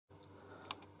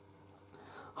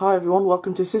Hi everyone,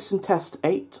 welcome to System Test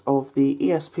 8 of the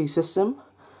ESP system.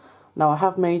 Now I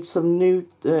have made some new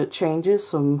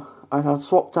changes. I have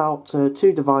swapped out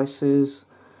 2 devices,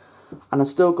 and I've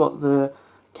still got the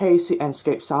KC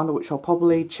Enscape sounder, which I'll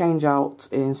probably change out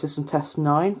in System Test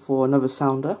 9 for another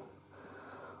sounder.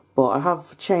 But I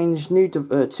have changed 2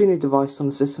 new devices on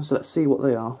the system, so let's see what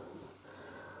they are.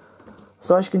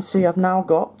 So as you can see, I've now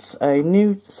got 2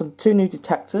 new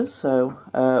detectors.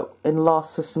 So in the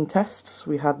last system tests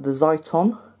we had the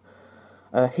Zyton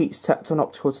heat detector and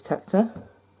optical detector,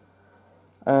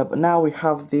 but now we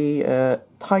have the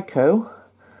Tyco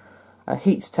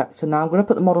heat detector. Now I'm going to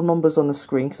put the model numbers on the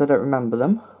screen because I don't remember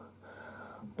them,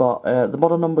 but the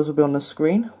model numbers will be on the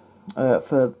screen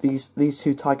for these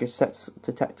 2 Tyco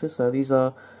detectors. So this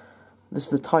is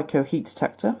the Tyco heat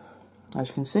detector, as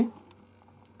you can see.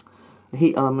 The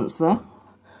heat elements there.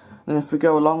 And if we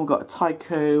go along, we've got a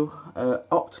Tyco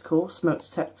optical smoke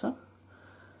detector.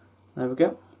 There we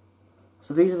go.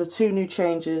 So these are the 2 new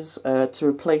changes to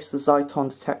replace the Zyton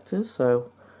detectors. So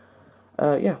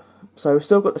yeah, so we've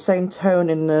still got the same tone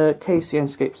in the KC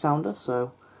Enscape sounder.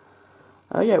 So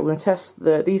yeah, we're going to test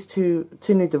these two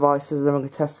new devices, and then we're going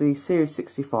to test the Series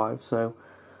 65. So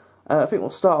I think we'll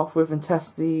start off with and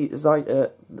test the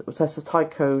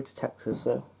Tyco detectors.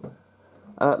 So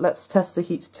let's test the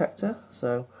heat detector.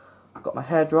 So I've got my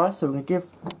hairdryer, so we're going to give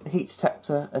the heat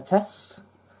detector a test.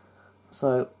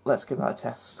 So let's give that a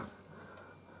test.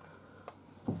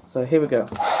 So here we go.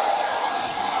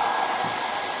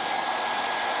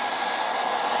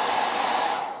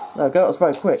 There we go, that was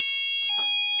very quick.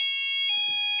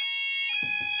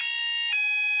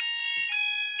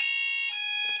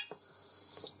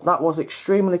 That was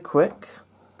extremely quick.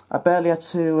 I barely had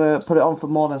to put it on for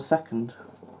more than a second.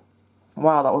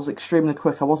 Wow, that was extremely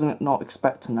quick. I wasn't not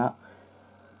expecting that.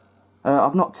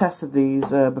 I've not tested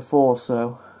these before,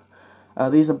 so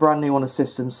these are brand new on the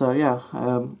system. So yeah,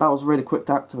 that was really quick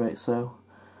to activate. So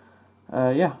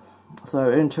yeah, so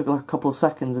it only took like a couple of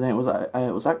seconds and it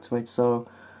was activated. So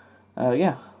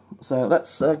yeah, so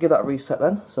let's give that a reset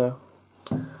then. So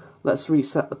let's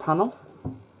reset the panel.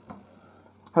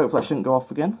 Hopefully that shouldn't go off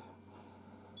again.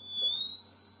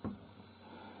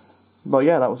 But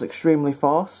yeah, that was extremely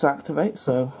fast to activate,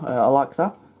 so I like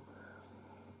that.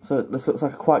 So this looks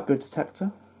like a quite good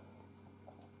detector.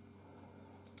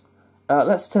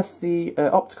 Let's test the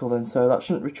optical then, so that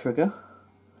shouldn't re-trigger.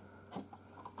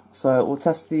 So we'll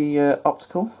test the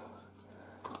optical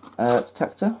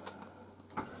detector.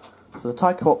 So the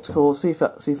Tyco optical, see if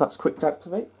that's quick to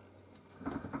activate.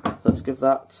 So let's give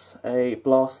that a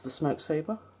blast of the smoke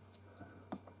saber.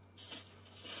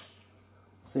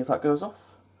 See if that goes off.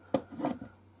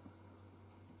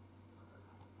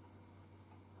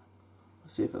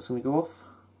 See if that's going to go off.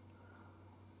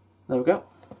 There we go.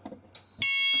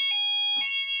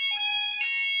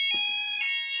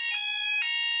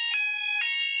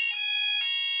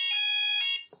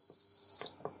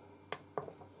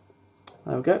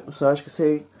 There we go. So as you can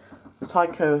see, the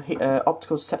Tyco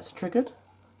optical detector triggered.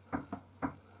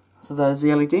 So there's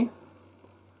the LED.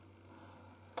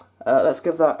 Let's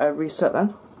give that a reset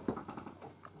then.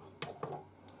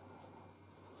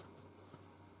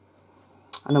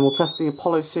 And then we'll test the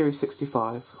Apollo Series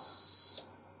 65.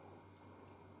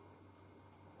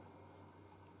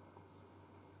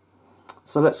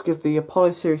 So let's give the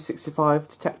Apollo Series 65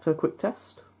 detector a quick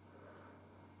test.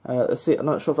 Let's see, I'm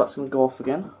not sure if that's going to go off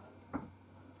again.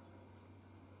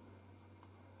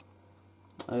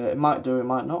 It might do, it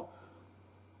might not.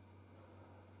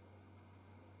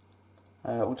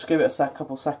 We'll just give it a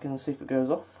couple seconds and see if it goes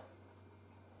off.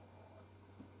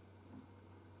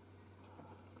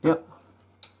 Yep.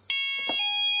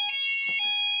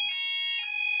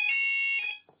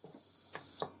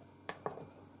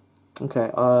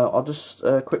 Okay, I'll just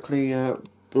quickly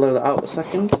blow that out a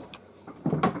second.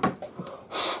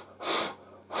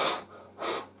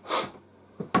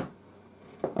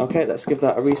 Okay, let's give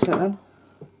that a reset then.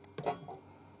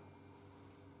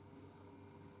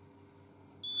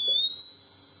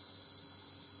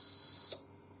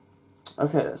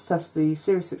 Okay, let's test the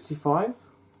Series 65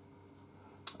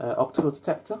 optical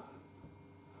detector.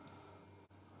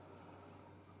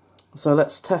 So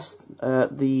let's test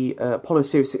the Apollo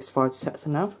Series 65 detector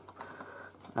now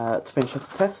to finish off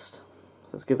the test. So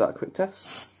let's give that a quick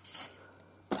test.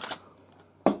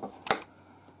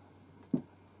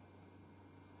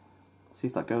 See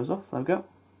if that goes off. There we go.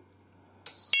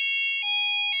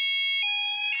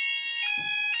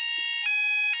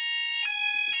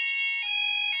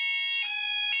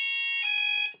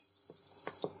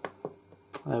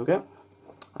 There we go.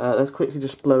 Let's quickly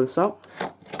just blow this out.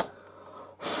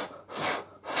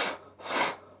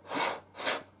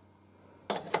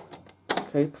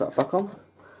 Okay, put that back on.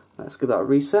 Let's give that a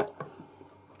reset.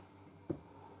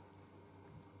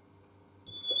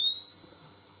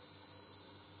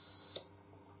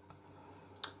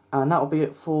 And that'll be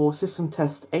it for System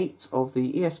Test 8 of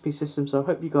the ESP system, so I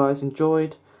hope you guys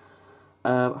enjoyed.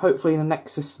 Hopefully in the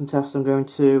next system test I'm going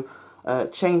to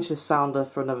change this sounder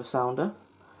for another sounder,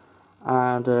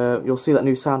 and you'll see that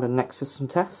new sounder in the next system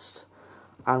test.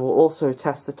 And we'll also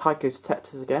test the Tyco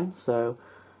detectors again, so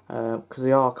because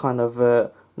they are kind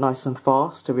of nice and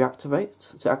fast to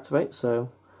activate. So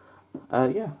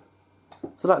yeah,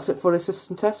 so that's it for the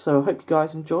system test. So I hope you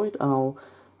guys enjoyed, and I'll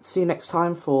see you next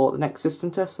time for the next system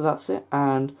test. So that's it,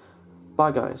 and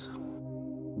bye guys.